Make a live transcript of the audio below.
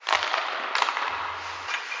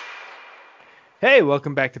Hey,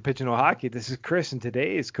 welcome back to Pigeonhole Hockey. This is Chris, and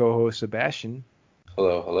today's co-host Sebastian.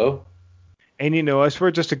 Hello, hello. And you know us, we're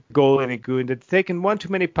just a goalie and a goon that's taken one too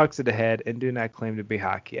many pucks to the head and do not claim to be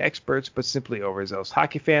hockey experts, but simply overzealous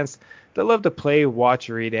hockey fans that love to play, watch,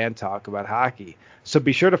 read, and talk about hockey. So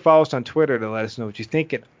be sure to follow us on Twitter to let us know what you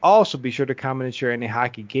think, and also be sure to comment and share any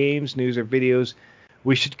hockey games, news, or videos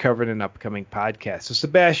we should cover in an upcoming podcast. So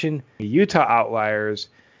Sebastian, the Utah Outliers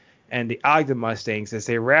and the Ogden Mustangs as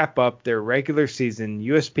they wrap up their regular season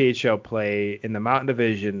USPHL play in the Mountain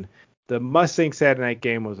Division. The Mustang Saturday night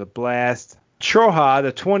game was a blast. Troja,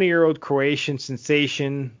 the 20-year-old Croatian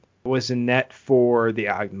sensation, was in net for the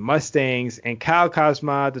Ogden Mustangs, and Kyle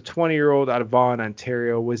Kozma, the 20-year-old out of Vaughan,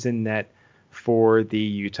 Ontario, was in net for the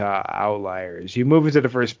Utah Outliers. You move into the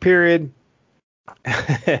first period.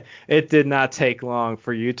 It did not take long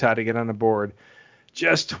for Utah to get on the board.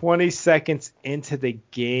 Just 20 seconds into the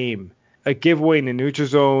game, a giveaway in the neutral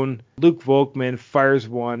zone. Luke Volkman fires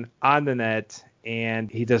one on the net, and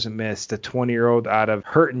he doesn't miss. The 20-year-old out of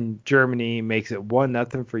Herten, Germany, makes it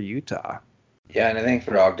 1-0 for Utah. Yeah, and I think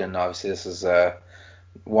for Ogden, obviously this is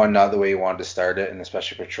one not the way you wanted to start it, and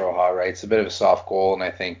especially for Troja, right? It's a bit of a soft goal, and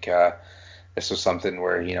I think this was something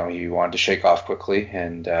where you wanted to shake off quickly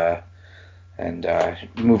and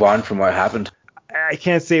move on from what happened. I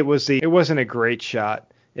can't say it wasn't a great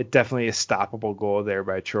shot. It definitely a stoppable goal there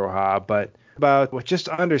by Troja, but with just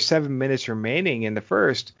under 7 minutes remaining in the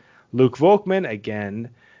first, Luke Volkman again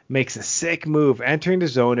makes a sick move, entering the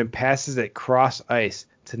zone and passes it cross ice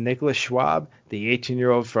to Nicholas Schwab, the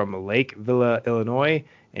 18-year-old from Lake Villa, Illinois,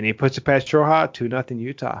 and he puts it past Troja, 2-0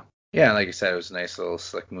 Utah. Yeah, and like I said, it was a nice little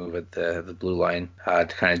slick move at the blue line to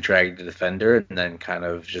kind of drag the defender and then kind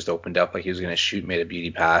of just opened up like he was going to shoot, made a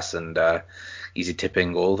beauty pass, and easy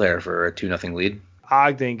tip-in goal there for a 2-0 lead.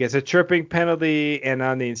 Ogden gets a tripping penalty, and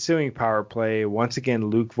on the ensuing power play, once again,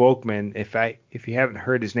 Luke Volkman, if you haven't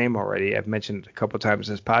heard his name already, I've mentioned it a couple times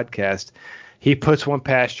in this podcast, he puts one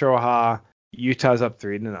past Troja. Utah's up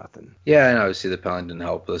 3-0. Yeah, and obviously the penalty didn't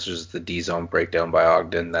help. This was the D-zone breakdown by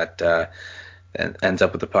Ogden that ends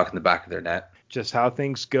up with the puck in the back of their net. Just how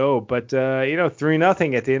things go. But,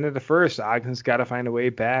 3-0 at the end of the first. Ogden's got to find a way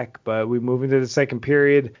back. But we move into the second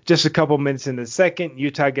period. Just a couple minutes in the second,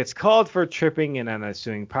 Utah gets called for tripping and on a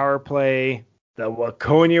ensuing power play. The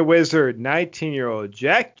Waconia Wizard, 19-year-old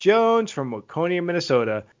Jack Jones from Waconia,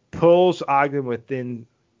 Minnesota, pulls Ogden within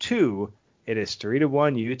 2. It is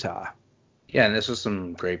 3-1 Utah. Yeah, and this was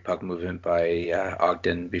some great puck movement by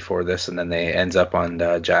Ogden before this, and then they ends up on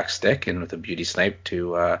Jack's stick and with a beauty snipe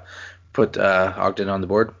to put Ogden on the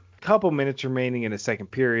board. Couple minutes remaining in the second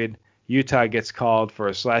period. Utah gets called for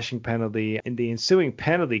a slashing penalty. In the ensuing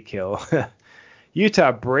penalty kill,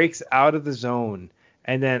 Utah breaks out of the zone,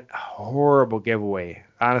 and then horrible giveaway.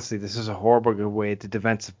 Honestly, this is a horrible giveaway at the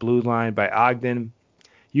defensive blue line by Ogden.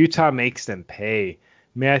 Utah makes them pay.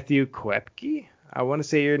 Matthew Koepke, I want to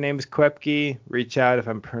say your name is Koepke. Reach out if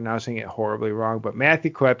I'm pronouncing it horribly wrong. But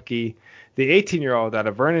Matthew Koepke, the 18-year-old out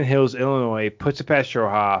of Vernon Hills, Illinois, puts it past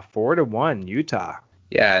Troja, 4-1 Utah.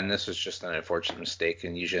 Yeah, and this was just an unfortunate mistake,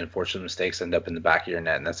 and usually unfortunate mistakes end up in the back of your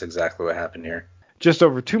net, and that's exactly what happened here. Just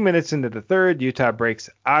over 2 minutes into the third, Utah breaks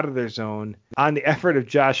out of their zone on the effort of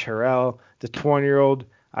Josh Harrell, the 20-year-old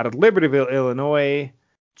out of Libertyville, Illinois.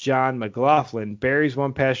 John McLaughlin buries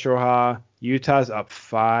one past Troja. Utah's up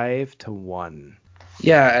 5-1.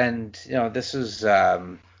 Yeah, and this is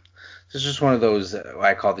just one of those what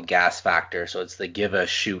I call the gas factor. So it's the give a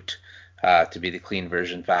shoot to be the clean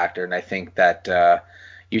version factor, and I think that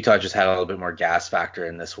Utah just had a little bit more gas factor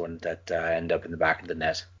in this one that end up in the back of the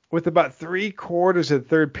net. With about 3/4 of the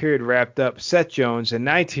third period wrapped up, Seth Jones, a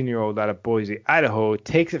 19-year-old out of Boise, Idaho,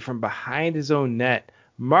 takes it from behind his own net,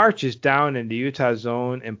 marches down into Utah's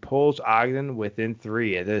zone, and pulls Ogden within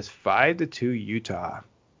 3. It is 5-2 Utah.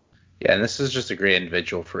 Yeah, and this is just a great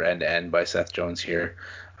individual for end-to-end by Seth Jones here.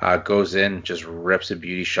 Goes in, just rips a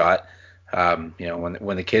beauty shot. When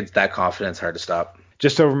the kid's that confident, it's hard to stop.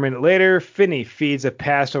 Just over a minute later, Finney feeds a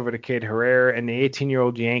pass over to Cade Herrera, and the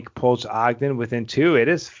 18-year-old Yank pulls Ogden within 2. It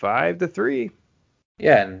is 5-3.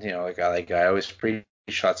 Yeah, and I always pre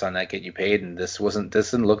shots on net get you paid, and this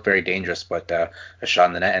didn't look very dangerous, but a shot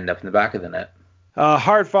in the net ended up in the back of the net.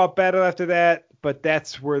 Hard fought battle after that, but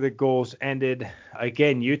that's where the goals ended.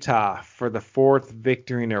 Again, Utah for the 4th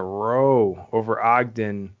victory in a row over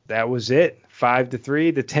Ogden. That was it.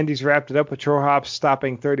 5-3. The Tendies wrapped it up with Troja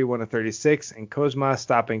stopping 31 of 36 and Kozma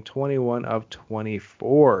stopping 21 of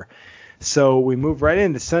 24. So we move right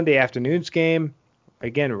into Sunday afternoon's game.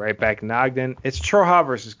 Again, right back in Ogden. It's Troja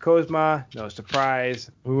versus Kozma. No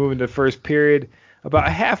surprise. We move into the first period.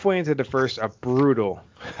 About halfway into the first, a brutal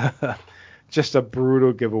Just a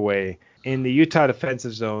brutal giveaway. In the Utah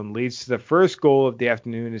defensive zone leads to the first goal of the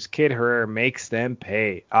afternoon as Kid Herrera makes them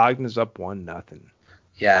pay. Ogden's up 1-0.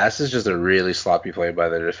 Yeah, this is just a really sloppy play by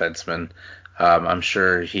the defenseman. I'm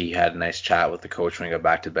sure he had a nice chat with the coach when he got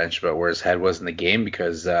back to the bench about where his head was in the game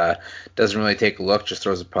because doesn't really take a look, just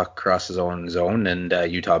throws a puck across his own zone, and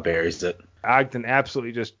Utah buries it. Ogden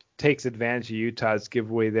absolutely just takes advantage of Utah's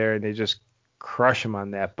giveaway there, and they just crush him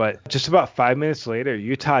on that. But just about 5 minutes later,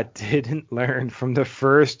 Utah didn't learn from the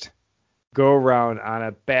first go around on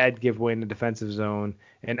a bad giveaway in the defensive zone,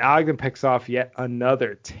 and Ogden picks off yet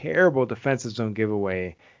another terrible defensive zone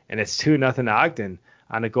giveaway, and it's 2-0 Ogden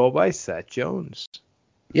on a goal by Seth Jones.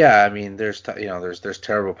 Yeah, I mean, there's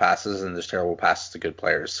terrible passes and there's terrible passes to good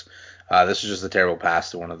players. This is just a terrible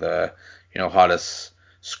pass to one of the hottest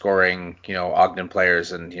scoring Ogden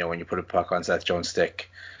players, and when you put a puck on Seth Jones' stick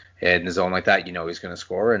in the zone like that, he's going to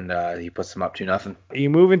score, and he puts them up 2-0. You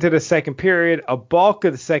move into the second period. A bulk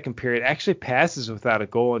of the second period actually passes without a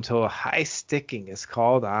goal until a high sticking is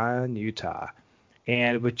called on Utah.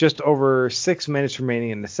 And with just over 6 minutes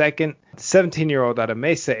remaining in the second, the 17-year-old out of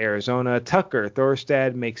Mesa, Arizona, Tucker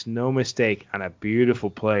Thorstad makes no mistake on a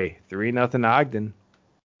beautiful play. 3-0 Ogden.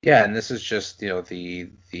 Yeah, and this is just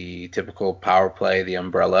the typical power play, the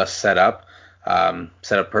umbrella set up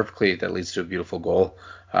perfectly that leads to a beautiful goal.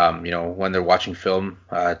 When they're watching film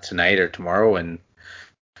tonight or tomorrow and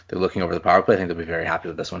they're looking over the power play, I think they'll be very happy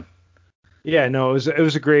with this one. Yeah, no, it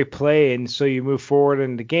was a great play, and so you move forward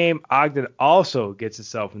in the game. Ogden also gets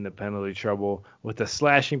itself into penalty trouble with a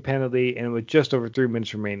slashing penalty, and with just over 3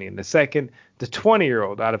 minutes remaining in the second, the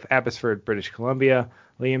 20-year-old out of Abbotsford, British Columbia,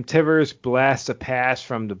 Liam Tivers blasts a pass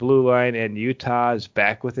from the blue line, and Utah is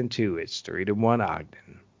back within 2. It's 3-1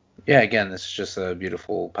 Ogden. Yeah, again, this is just a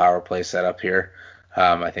beautiful power play setup here.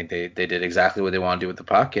 I think they did exactly what they want to do with the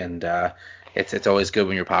puck, and it's always good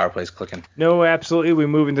when your power play is clicking. No, absolutely. We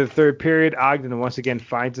move into the third period. Ogden once again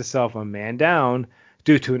finds itself a man down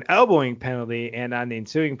due to an elbowing penalty, and on the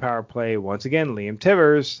ensuing power play, once again, Liam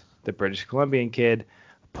Tivers, the British Columbian kid,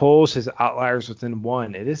 pulls his outliers within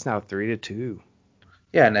 1. It is now 3-2.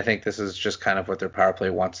 Yeah, and I think this is just kind of what their power play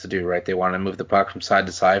wants to do, right? They want to move the puck from side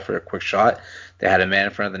to side for a quick shot. They had a man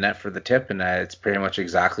in front of the net for the tip, and it's pretty much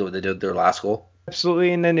exactly what they did with their last goal.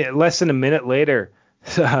 Absolutely, and then less than a minute later,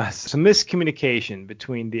 some miscommunication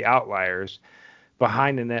between the outliers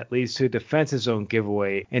behind the net leads to a defensive zone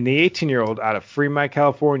giveaway, and the 18-year-old out of Fremont,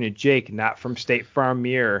 California, Jake, not from State Farm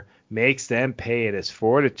Mirror, makes them pay. It is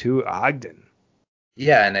 4-2 Ogden.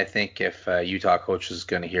 Yeah, and I think if Utah coach is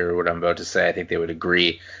going to hear what I'm about to say, I think they would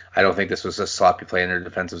agree. I don't think this was a sloppy play in their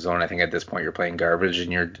defensive zone. I think at this point you're playing garbage in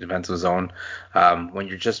your defensive zone. When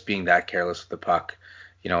you're just being that careless with the puck,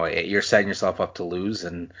 you're setting yourself up to lose,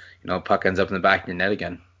 and puck ends up in the back of your net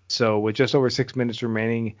again. So with just over 6 minutes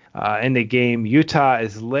remaining in the game, Utah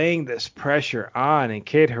is laying this pressure on, and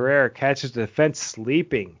Kid Herrera catches the defense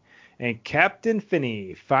sleeping. And Captain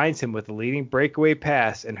Finney finds him with a leading breakaway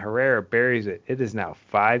pass, and Herrera buries it. It is now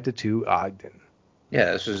 5-2 Ogden.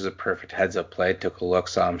 Yeah, this was a perfect heads-up play. Took a look,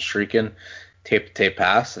 saw him streaking, tape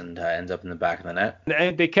pass, and ends up in the back of the net.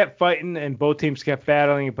 And they kept fighting, and both teams kept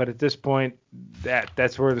battling, but at this point,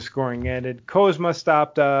 that's where the scoring ended. Kozma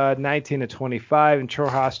stopped 19-25, and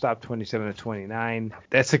Troja stopped 27-29.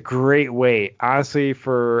 That's a great way, honestly,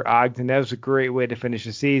 for Ogden. That was a great way to finish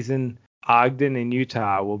the season. Ogden and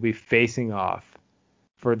Utah will be facing off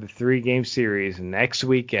for the 3-game series next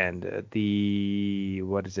weekend. The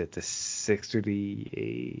 6th or the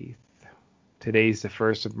 8th? Today's the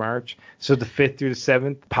 1st of March. So the 5th through the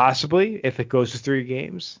 7th, possibly, if it goes to 3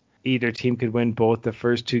 games. Either team could win both the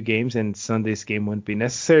first 2 games, and Sunday's game wouldn't be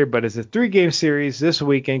necessary. But it's a 3-game series this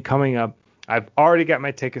weekend coming up. I've already got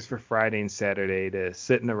my tickets for Friday and Saturday to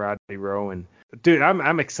sit in the Rodney Row, and dude,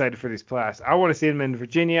 I'm excited for these playoffs. I want to see them in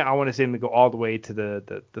Virginia. I want to see them go all the way to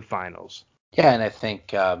the finals. Yeah, and I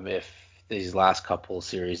think if these last couple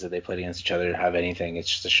series that they played against each other have anything, it's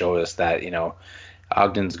just to show us that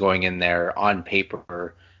Ogden's going in there on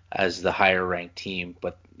paper as the higher ranked team,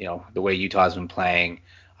 but the way Utah's been playing,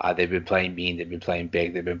 they've been playing mean, they've been playing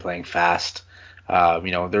big, they've been playing fast.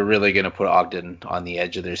 They're really going to put Ogden on the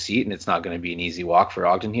edge of their seat, and it's not going to be an easy walk for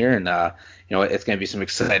Ogden here. And, it's going to be some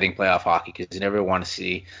exciting playoff hockey because you never want to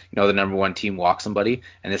see, the number one team walk somebody.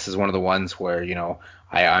 And this is one of the ones where,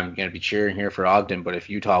 I'm going to be cheering here for Ogden. But if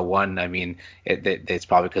Utah won, I mean, it's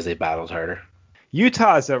probably because they battled harder.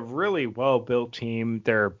 Utah is a really well-built team.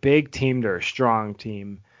 They're a big team. They're a strong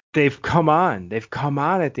team. They've come on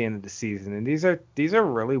at the end of the season, and these are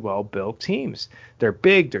really well-built teams. They're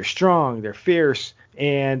big, they're strong, they're fierce,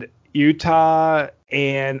 and Utah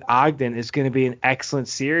and Ogden is going to be an excellent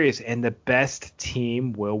series, and the best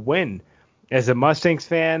team will win. As a Mustangs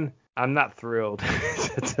fan, I'm not thrilled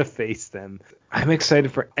to face them. I'm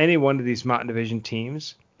excited for any one of these Mountain Division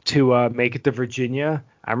teams to make it to Virginia.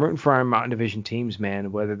 I'm rooting for our Mountain Division teams,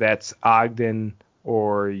 man, whether that's Ogden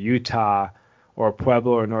or Utah or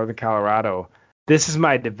Pueblo or Northern Colorado. This is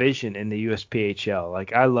my division in the USPHL.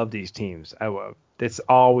 Like, I love these teams. That's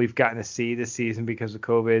all we've gotten to see this season because of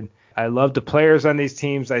COVID. I love the players on these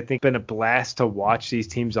teams. I think it's been a blast to watch these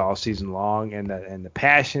teams all season long, and the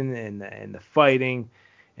passion and the fighting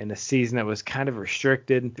and the season that was kind of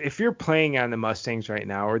restricted. If you're playing on the Mustangs right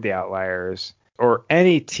now or the Outliers or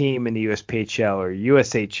any team in the USPHL or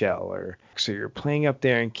USHL, or so you're playing up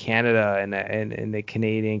there in Canada and in the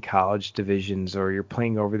Canadian college divisions, or you're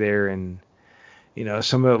playing over there in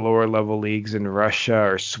some of the lower level leagues in Russia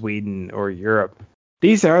or Sweden or Europe.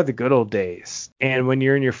 These are the good old days. And when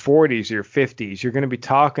you're in your 40s or your 50s, you're going to be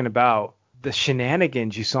talking about the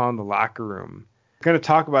shenanigans you saw in the locker room. You're going to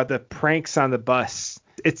talk about the pranks on the bus.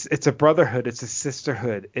 It's a brotherhood. It's a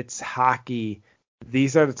sisterhood. It's hockey.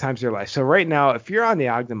 These are the times of your life. So right now, if you're on the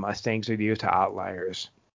Ogden Mustangs or the Utah Outliers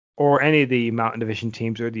or any of the Mountain Division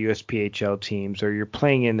teams or the USPHL teams, or you're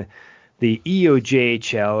playing in the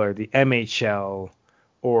EOJHL or the MHL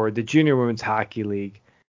or the Junior Women's Hockey League,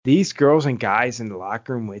 these girls and guys in the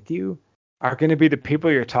locker room with you are going to be the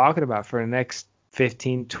people you're talking about for the next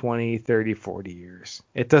 15, 20, 30, 40 years.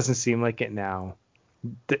 It doesn't seem like it now.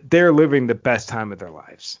 They're living the best time of their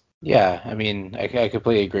lives. Yeah, I mean, I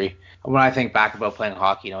completely agree. When I think back about playing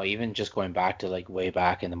hockey, even just going back to like way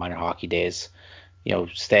back in the minor hockey days,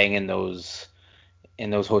 staying in those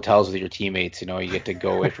hotels with your teammates, you get to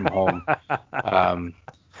go away from home.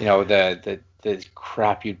 The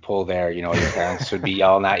crap you'd pull there, your parents would be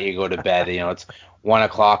yelling at you to go to bed. It's 1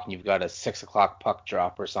 o'clock and you've got a 6 o'clock puck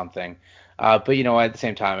drop or something. But at the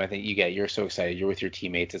same time, I think you're so excited. You're with your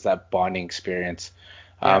teammates. It's that bonding experience.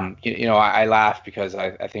 Yeah. I laugh because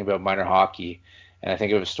I think about minor hockey, and I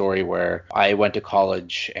think of a story where I went to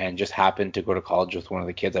college and just happened to go to college with one of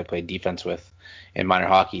the kids I played defense with in minor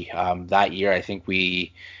hockey. That year, I think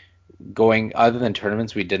other than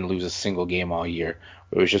tournaments, we didn't lose a single game all year.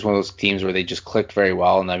 It was just one of those teams where they just clicked very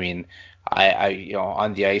well. And I mean, I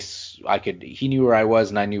on the ice, he knew where I was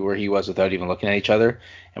and I knew where he was without even looking at each other.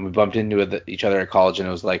 And we bumped into each other at college, and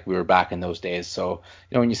it was like we were back in those days. So,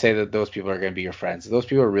 when you say that those people are going to be your friends, those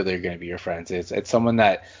people are really going to be your friends. It's someone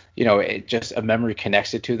that, it just a memory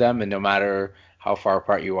connects it to them. And no matter how far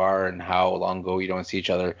apart you are and how long ago you don't see each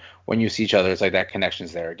other, when you see each other, it's like that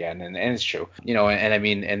connection's there again. And it's true, and I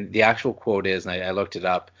mean, and the actual quote is, and I looked it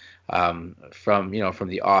up, from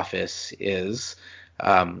The Office is,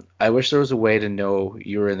 I wish there was a way to know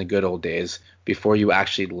you were in the good old days before you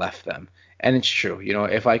actually left them. And it's true.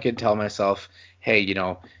 If I could tell myself, hey,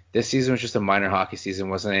 this season was just a minor hockey season,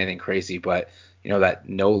 wasn't anything crazy, but that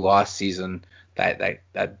no loss season,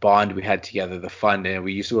 that bond we had together, the fun, and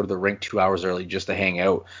we used to go to the rink 2 hours early just to hang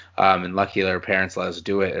out. And luckily our parents let us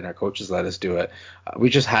do it and our coaches let us do it. We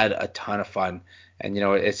just had a ton of fun. And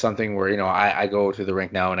it's something where I go to the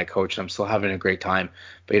rink now and I coach and I'm still having a great time.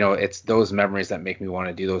 But it's those memories that make me want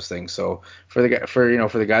to do those things. So for the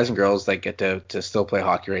guys and girls that get to still play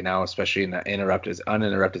hockey right now, especially in the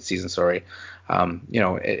uninterrupted season,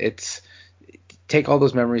 it's take all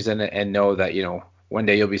those memories and know that one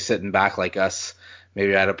day you'll be sitting back like us,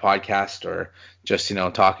 maybe at a podcast or just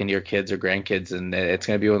talking to your kids or grandkids, and it's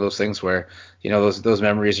going to be one of those things where those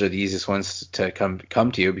memories are the easiest ones to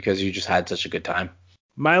come to you because you just had such a good time.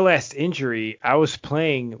 My last injury, I was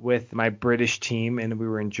playing with my British team and we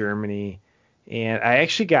were in Germany, and I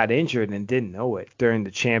actually got injured and didn't know it during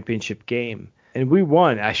the championship game, and we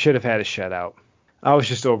won. I should have had a shutout. I was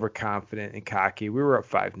just overconfident and cocky. We were up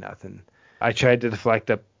 5-0. I tried to deflect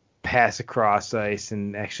a pass across ice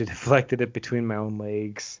and actually deflected it between my own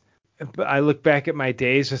legs. But I look back at my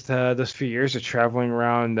days with those few years of traveling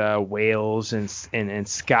around Wales and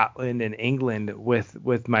Scotland and England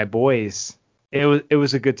with my boys. It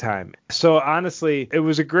was a good time. So honestly, it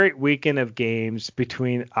was a great weekend of games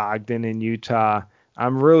between Ogden and Utah.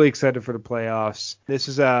 I'm really excited for the playoffs. This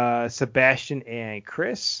is Sebastian and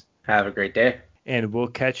Chris. Have a great day. And we'll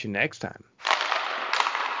catch you next time.